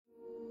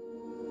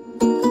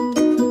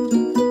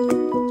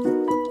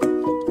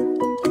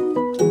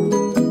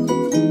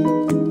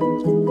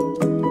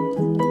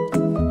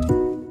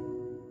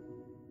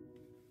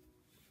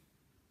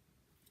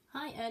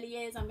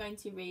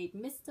to read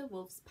Mr.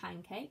 Wolf's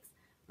Pancakes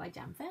by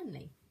Jan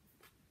Fernley.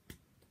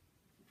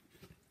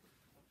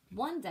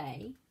 One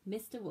day,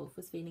 Mr. Wolf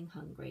was feeling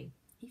hungry.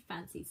 He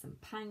fancied some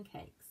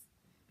pancakes.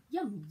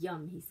 Yum,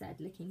 yum, he said,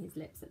 licking his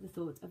lips at the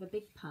thought of a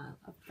big pile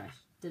of fresh,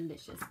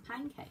 delicious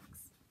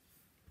pancakes.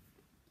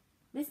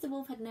 Mr.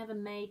 Wolf had never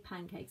made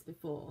pancakes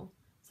before,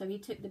 so he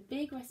took the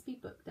big recipe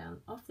book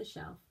down off the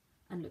shelf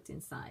and looked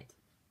inside.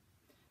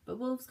 But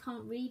wolves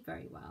can't read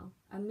very well,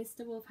 and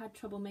Mr. Wolf had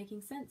trouble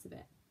making sense of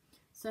it,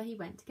 so he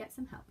went to get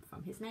some help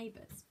from his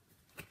neighbours.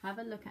 Have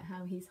a look at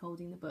how he's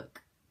holding the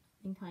book.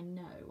 I think I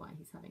know why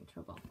he's having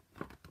trouble.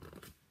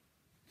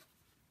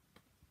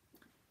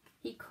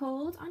 He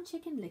called on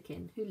Chicken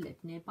Licken, who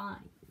lived nearby.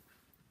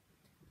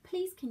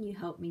 "Please, can you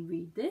help me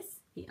read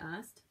this?" he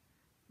asked.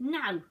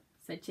 "No,"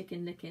 said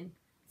Chicken Licken,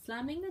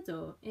 slamming the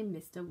door in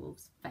Mr.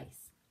 Wolf's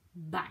face.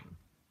 Bang!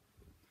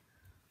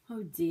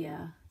 "Oh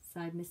dear,"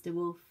 sighed Mr.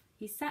 Wolf.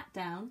 He sat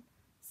down,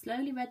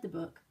 slowly read the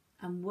book,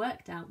 and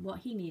worked out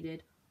what he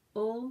needed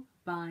all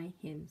by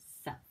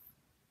himself.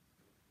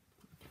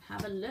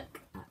 Have a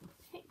look at the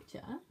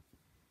picture.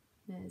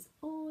 There's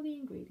all the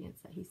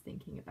ingredients that he's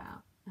thinking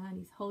about, and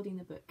he's holding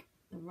the book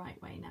the right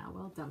way now.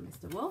 Well done,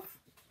 Mr. Wolf.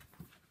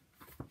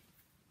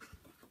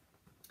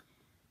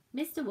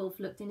 Mr. Wolf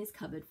looked in his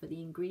cupboard for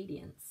the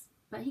ingredients,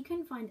 but he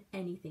couldn't find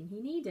anything he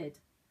needed.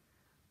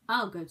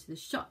 "I'll go to the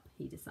shop,"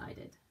 he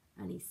decided,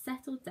 and he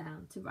settled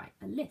down to write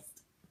a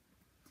list.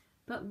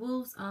 But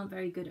wolves aren't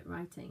very good at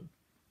writing,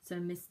 so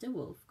Mr.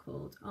 Wolf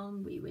called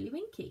on Wee Willie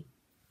Winkie.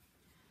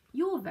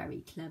 "You're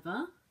very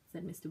clever,"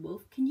 said Mr.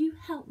 Wolf. "Can you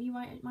help me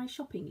write my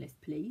shopping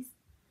list, please?"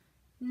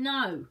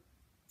 "No,"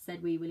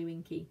 said Wee Willie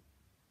Winkie.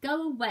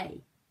 "Go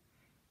away."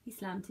 He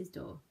slammed his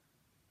door.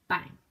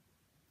 Bang!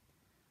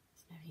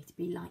 "There's no need to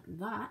be like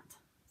that,"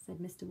 said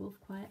Mr. Wolf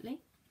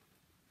quietly.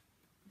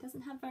 He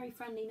doesn't have very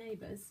friendly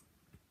neighbours.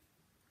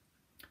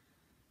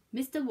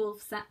 Mr.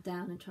 Wolf sat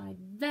down and tried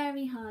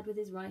very hard with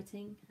his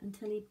writing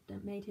until he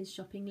made his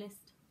shopping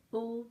list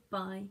all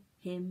by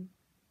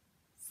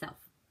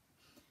himself.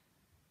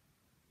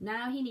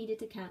 Now he needed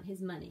to count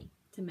his money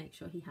to make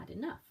sure he had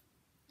enough.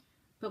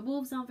 But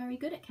wolves aren't very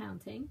good at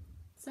counting,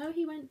 so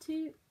he went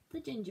to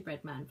the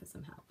gingerbread man for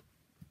some help.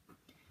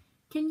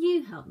 "Can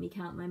you help me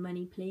count my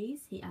money,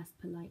 please?" he asked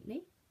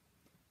politely.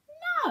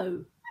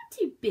 "No, I'm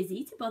too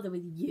busy to bother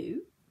with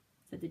you,"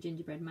 said the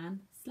gingerbread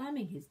man,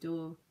 slamming his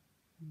door.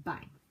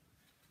 Bang!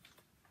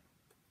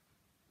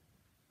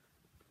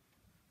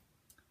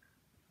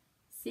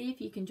 See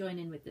if you can join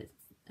in with this.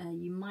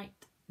 You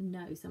might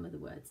know some of the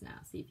words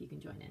now. See if you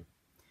can join in.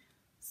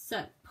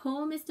 So,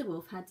 poor Mr.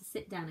 Wolf had to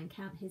sit down and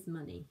count his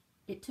money.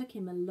 It took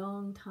him a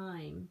long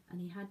time,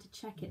 and he had to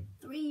check it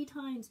 3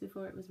 times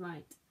before it was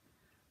right.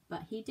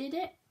 But he did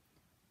it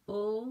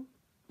all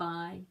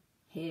by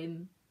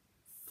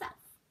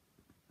himself.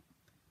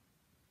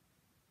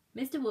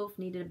 Mr. Wolf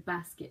needed a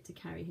basket to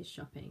carry his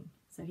shopping,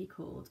 so he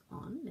called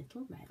on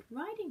Little Red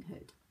Riding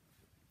Hood.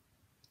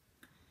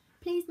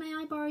 "Please, may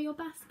I borrow your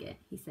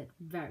basket?" he said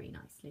very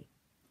nicely.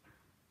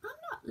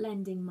 "I'm not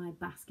lending my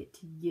basket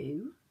to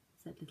you,"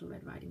 said Little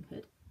Red Riding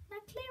Hood. "Now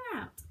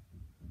clear out."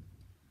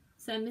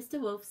 So Mr.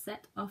 Wolf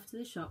set off to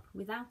the shop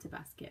without a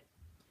basket.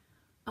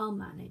 "I'll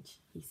manage,"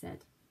 he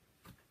said.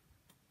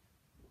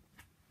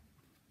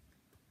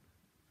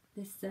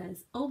 This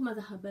says, "Old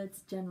Mother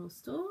Hubbard's General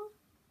Store,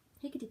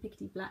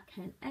 Hickety-Pickety Black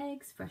Hen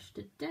Eggs, fresh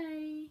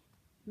today,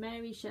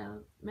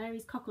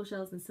 Mary's cockle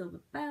shells and silver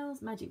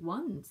bells, magic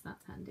wands,"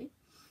 that's handy.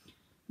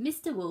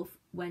 Mr. Wolf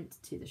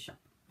went to the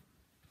shop.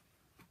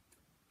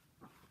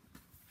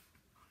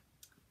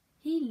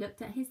 He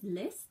looked at his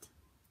list,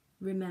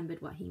 remembered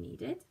what he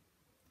needed,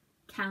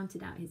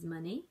 counted out his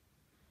money,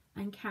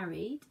 and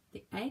carried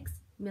the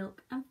eggs,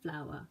 milk and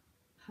flour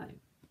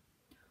home,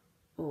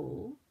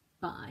 all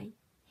by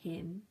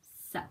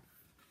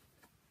himself.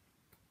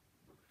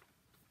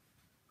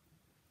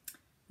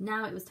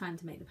 Now it was time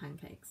to make the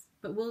pancakes,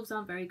 but wolves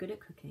aren't very good at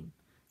cooking,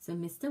 so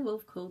Mr.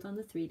 Wolf called on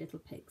the 3 little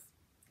pigs.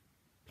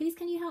 "Please,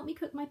 can you help me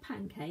cook my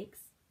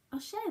pancakes? I'll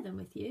share them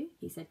with you,"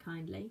 he said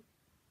kindly.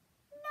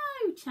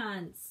 "No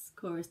chance,"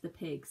 chorused the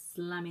pigs,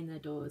 slamming their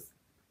doors.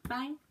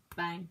 Bang,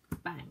 bang,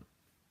 bang.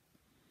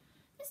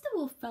 Mr.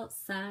 Wolf felt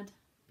sad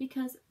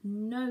because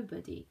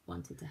nobody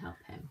wanted to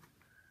help him.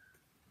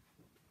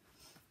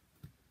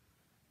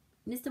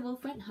 Mr.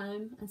 Wolf went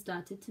home and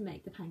started to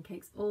make the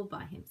pancakes all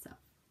by himself.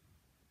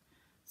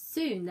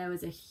 Soon there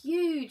was a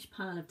huge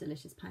pile of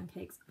delicious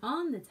pancakes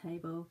on the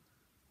table,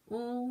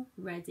 all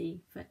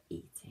ready for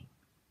eating.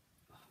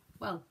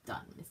 Well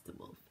done, Mr.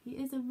 Wolf. He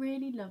is a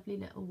really lovely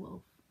little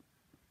wolf.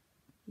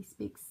 He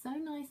speaks so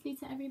nicely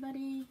to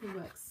everybody. He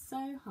works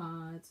so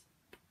hard.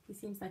 He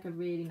seems like a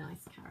really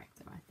nice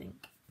character, I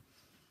think.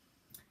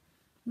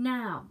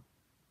 Now,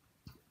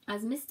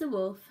 as Mr.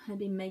 Wolf had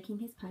been making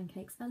his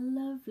pancakes, a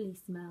lovely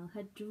smell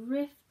had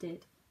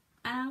drifted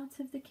out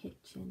of the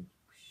kitchen,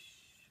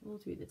 all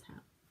through the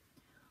town.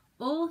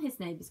 All his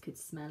neighbours could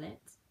smell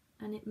it,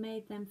 and it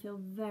made them feel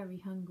very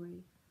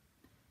hungry.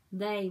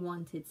 They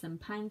wanted some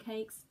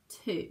pancakes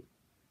too.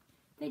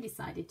 They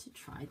decided to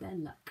try their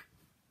luck.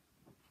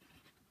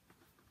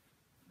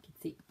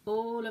 see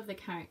all of the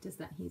characters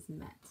that he's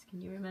met.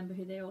 Can you remember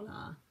who they all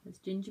are? There's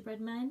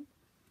Gingerbread Man.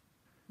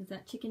 Is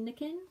that Chicken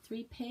Licken?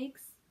 3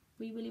 Pigs,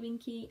 Wee Willie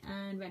Winkie,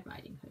 and Red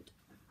Riding Hood.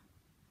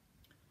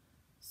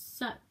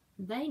 So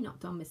they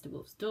knocked on Mr.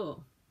 Wolf's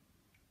door.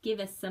 "Give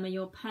us some of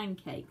your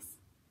pancakes,"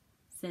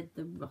 said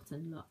the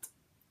rotten lot.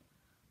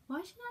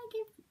 "Why should I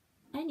give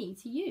any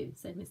to you?"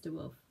 said Mr.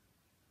 Wolf.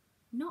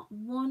 "Not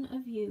one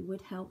of you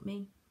would help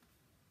me."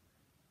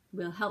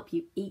 "We'll help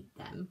you eat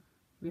them,"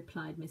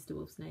 replied Mr.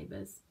 Wolf's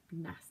neighbours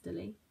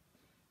nastily.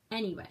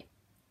 "Anyway,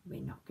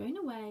 we're not going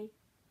away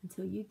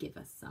until you give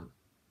us some."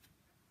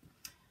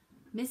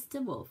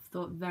 Mr. Wolf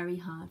thought very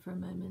hard for a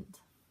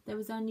moment. There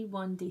was only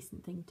one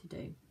decent thing to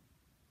do.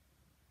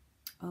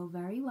 "Oh,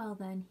 very well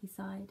then," he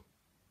sighed.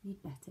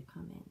 "You'd better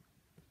come in."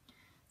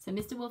 So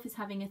Mr. Wolf is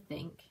having a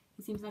think.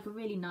 He seems like a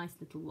really nice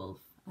little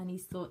wolf, and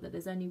he's thought that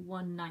there's only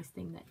one nice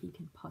thing that he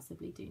can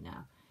possibly do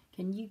now.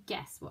 Can you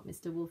guess what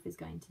Mr. Wolf is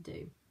going to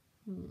do?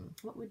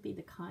 What would be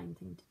the kind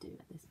thing to do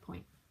at this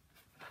point?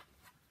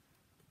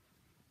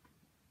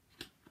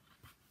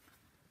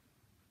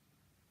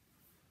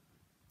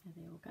 There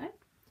they all go.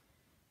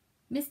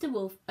 Mr.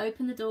 Wolf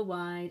opened the door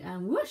wide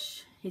and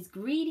whoosh, his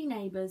greedy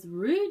neighbours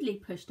rudely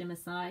pushed him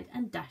aside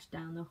and dashed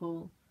down the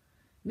hall.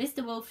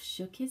 Mr. Wolf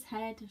shook his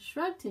head,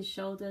 shrugged his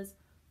shoulders,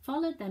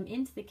 followed them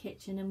into the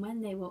kitchen, and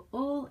when they were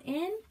all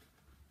in,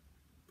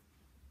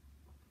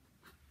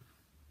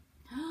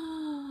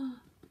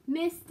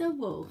 Mr.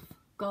 Wolf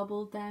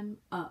gobbled them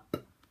up.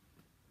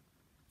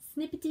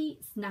 Snippety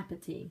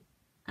snappety,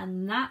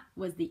 and that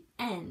was the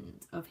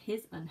end of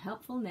his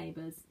unhelpful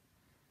neighbours.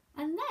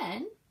 And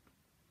then,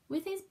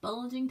 with his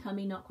bulging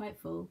tummy not quite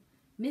full,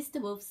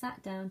 Mr. Wolf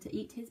sat down to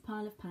eat his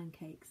pile of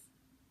pancakes.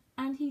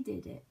 And he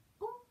did it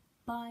all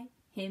by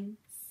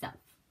himself.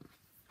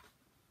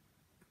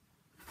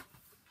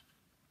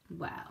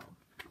 Well,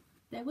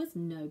 there was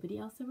nobody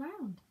else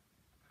around.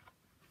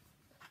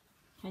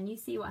 Can you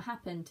see what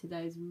happened to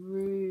those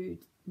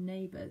rude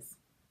neighbours?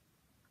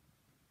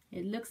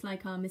 It looks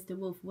like our Mr.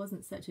 Wolf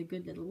wasn't such a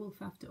good little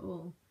wolf after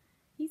all.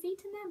 He's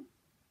eaten them.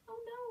 Oh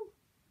no!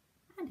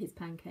 And his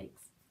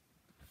pancakes.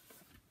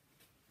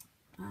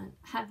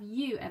 Have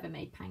you ever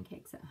made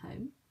pancakes at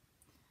home?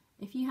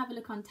 If you have a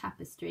look on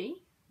Tapestry,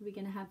 we're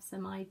going to have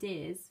some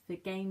ideas for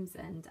games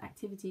and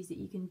activities that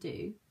you can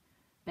do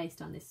based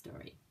on this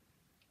story.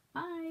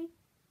 Bye!